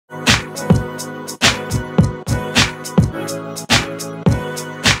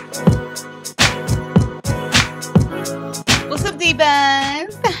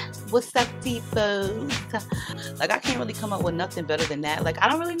What's up, peoples? Like, I can't really come up with nothing better than that. Like, I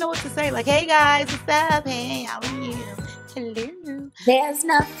don't really know what to say. Like, hey guys, what's up? Hey, how are you? Hello. There's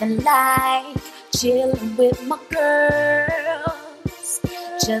nothing like chilling with my girls.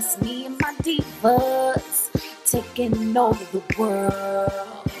 Just me and my divas taking over the world.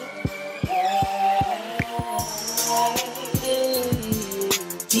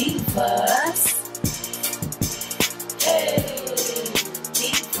 Divas. Hey,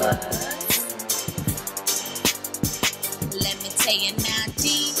 divas. Let me tell you now,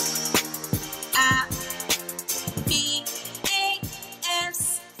 D-I-V-A-S.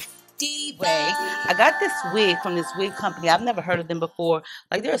 Divas. I got this wig from this wig company. I've never heard of them before.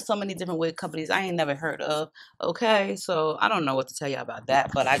 Like, there are so many different wig companies I ain't never heard of. Okay, so I don't know what to tell you about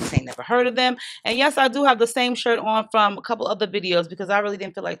that, but I just ain't never heard of them. And yes, I do have the same shirt on from a couple other videos because I really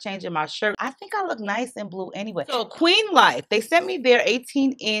didn't feel like changing my shirt. I think I look nice in blue anyway. So QueenLife, they sent me their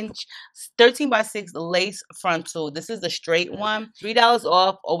 18-inch 13x6 lace frontal. This is the straight one. $3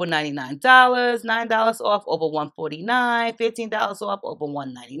 off over $99, $9 off over $149, $15 off over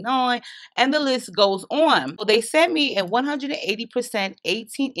 $199, and the list goes on. So they sent me a 180%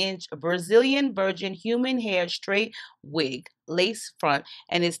 18-inch Brazilian virgin human hair straight wig, lace front,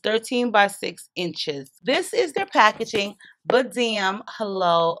 and it's 13x6 inches. This is their packaging. Badam,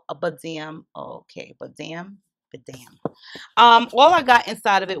 hello, a badam. Okay, badam. All I got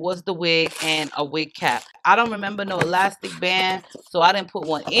inside of it was the wig and a wig cap. I don't remember no elastic band, so I didn't put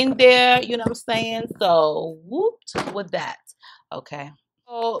one in there, you know what I'm saying? So whooped with that. Okay.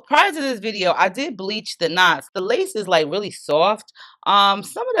 So prior to this video, I did bleach the knots. The lace is like really soft. Some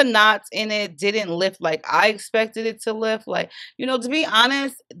of the knots in it didn't lift like I expected it to lift. Like, you know, to be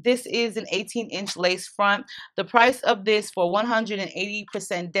honest, this is an 18-inch lace front. The price of this for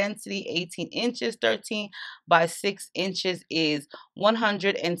 180% density, 18 inches, 13x6 inches is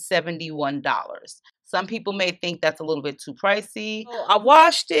 $171. Some people may think that's a little bit too pricey. So I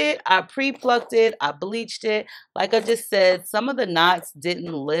washed it, I pre-plucked it, I bleached it. Like I just said, some of the knots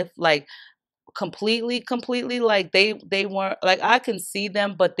didn't lift like completely, like they weren't, like I can see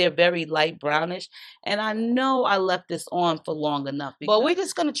them, but they're very light brownish. And I know I left this on for long enough. But we're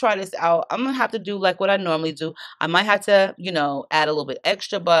just gonna try this out. I'm gonna have to do like what I normally do. I might have to, you know, add a little bit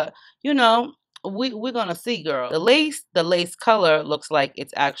extra, but you know, we're gonna see, girl. The lace color looks like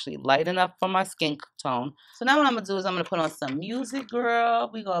it's actually light enough for my skin tone. So now what I'm gonna do is I'm gonna put on some music, girl.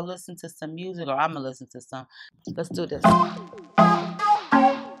 We're gonna listen to some music, or I'm gonna listen to some. Let's do this.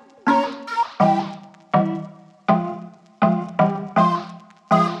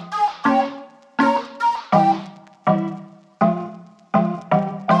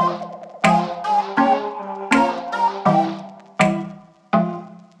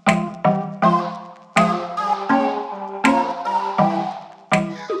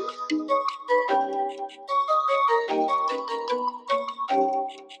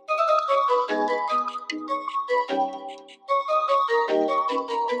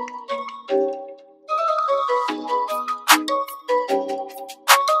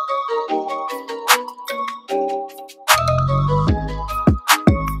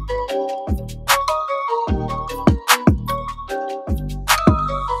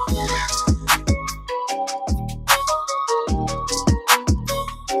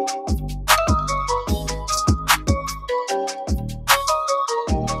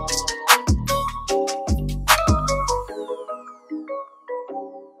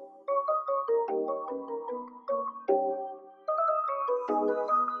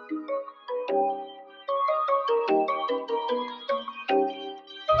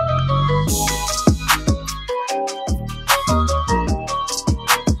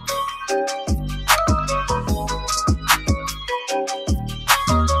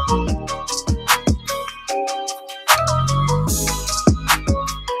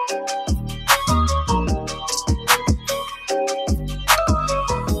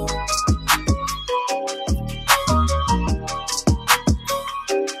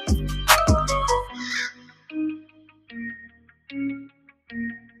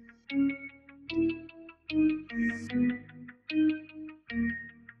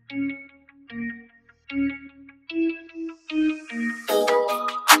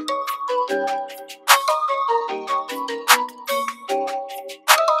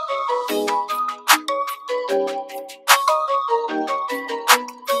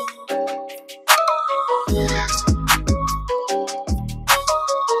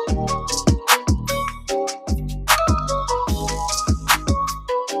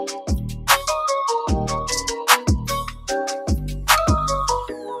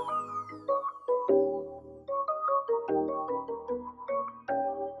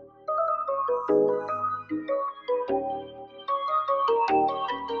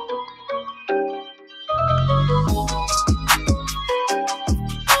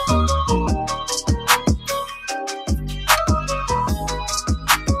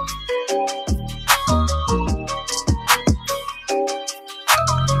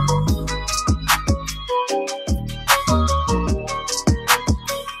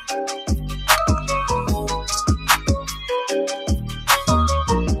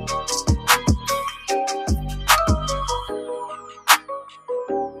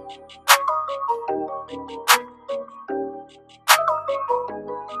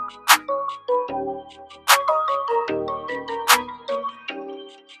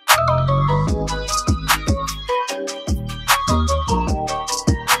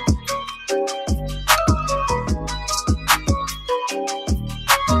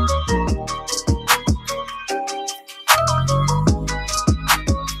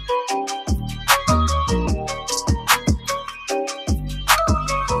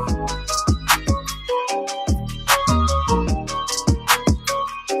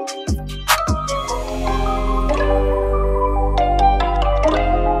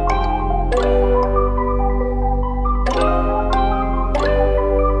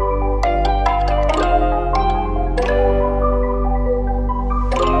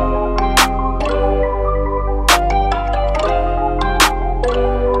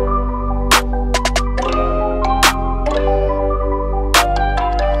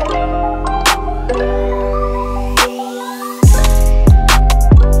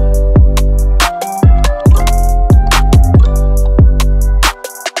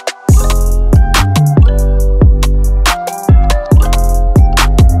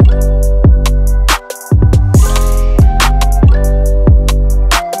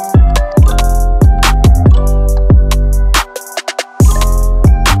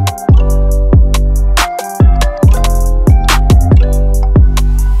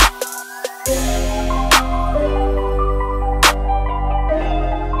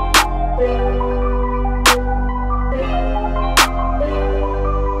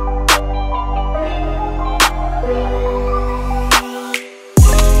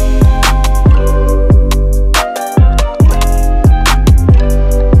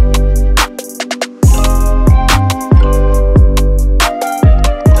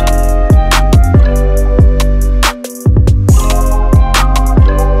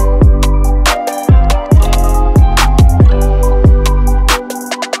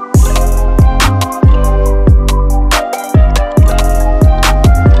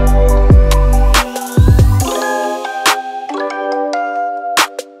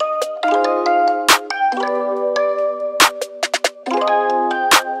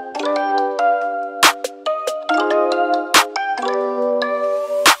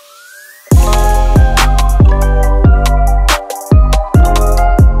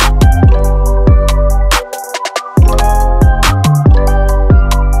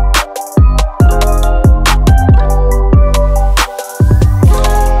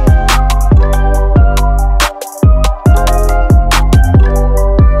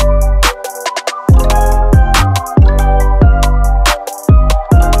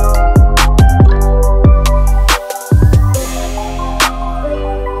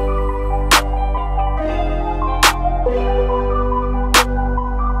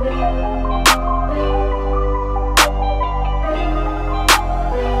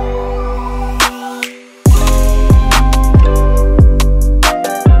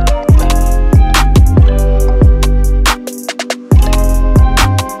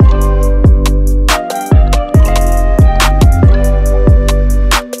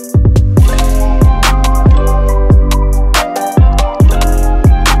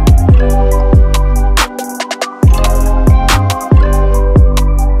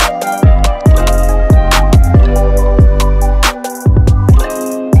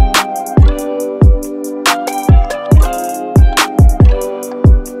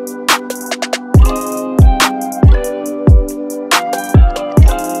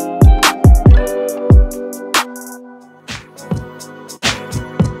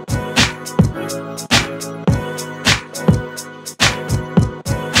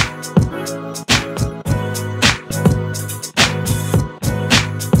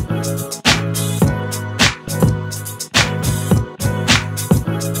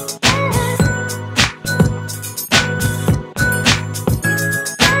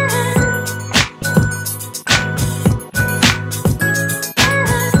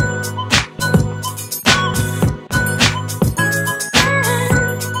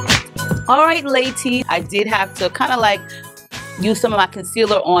 All right, lady, I did have to kind of like use some of my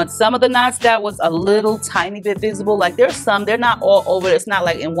concealer on some of the knots that was a little tiny bit visible. Like there's some, they're not all over. It's not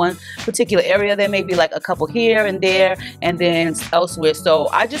like in one particular area. There may be like a couple here and there and then elsewhere. So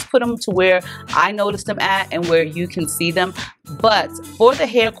I just put them to where I noticed them at and where you can see them. But for the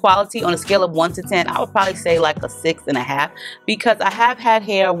hair quality, on a scale of 1 to 10, I would probably say like a 6.5, because I have had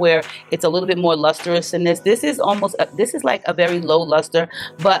hair where it's a little bit more lustrous than this. This is almost this is like a very low luster,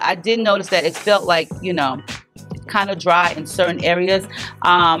 but I did notice that it felt like, you know, kind of dry in certain areas.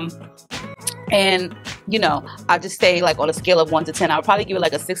 And you know, I just say like on a scale of 1 to 10, I would probably give it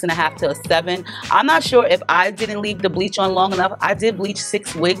like a 6.5 to a 7. I'm not sure if I didn't leave the bleach on long enough. I did bleach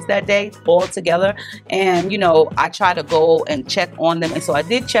 6 wigs that day all together, and you know, I try to go and check on them, and so I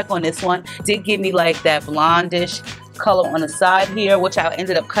did check on this one. It did give me like that blondish color on the side here, which I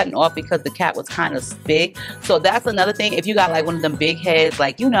ended up cutting off because the cap was kind of big. So that's another thing. If you got like one of them big heads,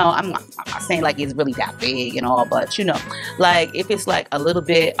 like, you know, I'm not saying like it's really that big and all, but you know, like if it's like a little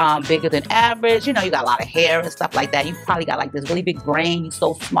bit bigger than average, you know, you got a lot of hair and stuff like that, you probably got like this really big brain, you're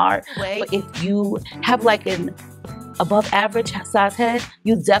so smart. But if you have like an above average size head,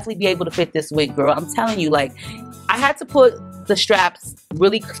 you'll definitely be able to fit this wig, girl. I'm telling you, like, I had to put the straps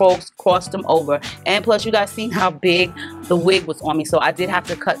really close, cross them over, and plus you guys seen how big the wig was on me, so I did have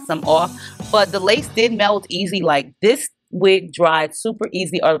to cut some off. But the lace did melt easy. Like this wig dried super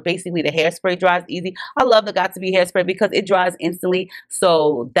easy, or basically the hairspray dries easy. I love the Got To Be hairspray because it dries instantly.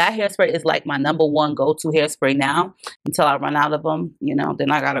 So that hairspray is like my #1 go-to hairspray now until I run out of them. You know,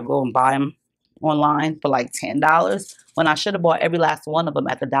 then I gotta go and buy them online for like $10 when I should have bought every last one of them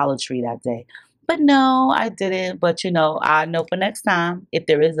at the Dollar Tree that day. But no, I didn't. But you know, I know for next time, if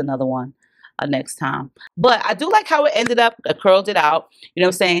there is another one, next time. But I do like how it ended up. I curled it out. You know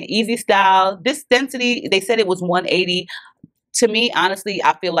what I'm saying? Easy style. This density, they said it was 180. To me, honestly,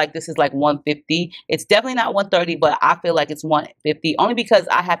 I feel like this is like 150. It's definitely not 130, but I feel like it's 150 only because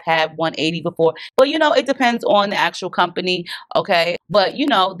I have had 180 before. But you know, it depends on the actual company, okay? But you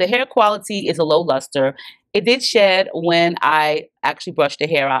know, the hair quality is a low luster. It did shed when I actually brushed the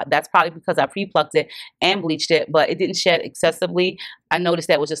hair out. That's probably because I pre-plucked it and bleached it, but it didn't shed excessively. I noticed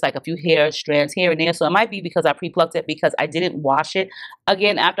that was just like a few hair strands here and there. So it might be because I pre-plucked it, because I didn't wash it.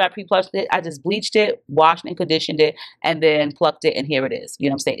 Again, after I pre-plucked it, I just bleached it, washed and conditioned it, and then plucked it, and here it is. You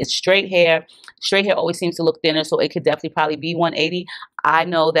know what I'm saying? It's straight hair. Straight hair always seems to look thinner, so it could definitely probably be 180. I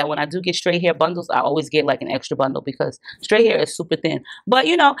know that when I do get straight hair bundles, I always get like an extra bundle because straight hair is super thin. But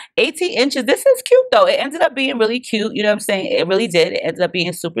you know, 18 inches, this is cute though. It ended up being really cute. You know what I'm saying? It really did. It ended up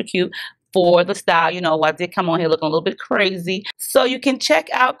being super cute for the style. You know, I did come on here looking a little bit crazy. So you can check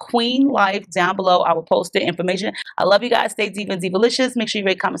out QueenLife down below. I will post the information. I love you guys. Stay diva and divalicious. Make sure you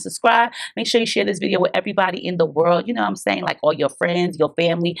rate, comment, subscribe. Make sure you share this video with everybody in the world. You know what I'm saying? Like all your friends, your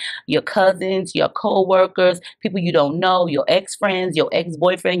family, your cousins, your co-workers, people you don't know, your ex-friends, your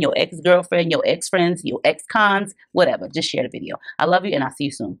ex-boyfriend, your ex-girlfriend, your ex-friends, your ex-cons, whatever. Just share the video. I love you, and I'll see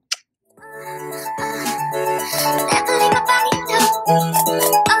you soon.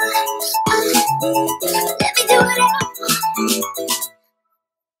 Let me do it.